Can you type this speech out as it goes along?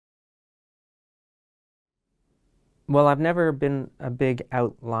Well, I've never been a big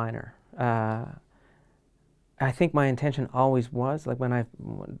outliner. I think my intention always was, like when I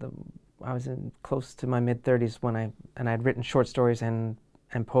was in close to my mid-30s and I'd written short stories and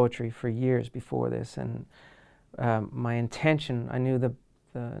poetry for years before this, and my intention, I knew the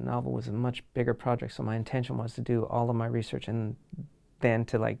novel was a much bigger project, so my intention was to do all of my research and then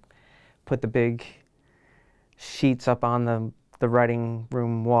to like put the big sheets up on the writing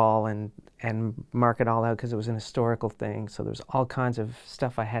room wall and mark it all out, because it was an historical thing, so there's all kinds of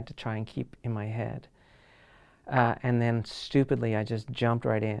stuff I had to try and keep in my head. And then stupidly I just jumped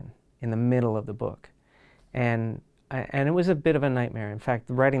right in the middle of the book, and it was a bit of a nightmare. In fact,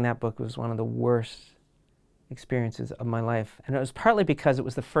 writing that book was one of the worst experiences of my life, and it was partly because it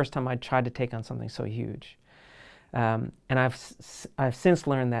was the first time I'd tried to take on something so huge. And I've since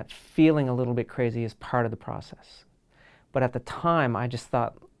learned that feeling a little bit crazy is part of the process. But at the time, I just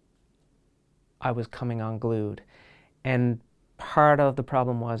thought I was coming unglued. And part of the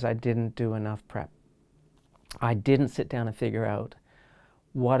problem was I didn't do enough prep. I didn't sit down and figure out,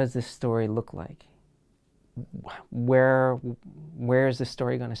 what does this story look like? Where is this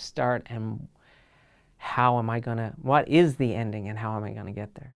story going to start, and how am I going to, what is the ending and how am I going to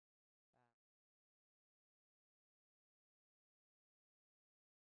get there?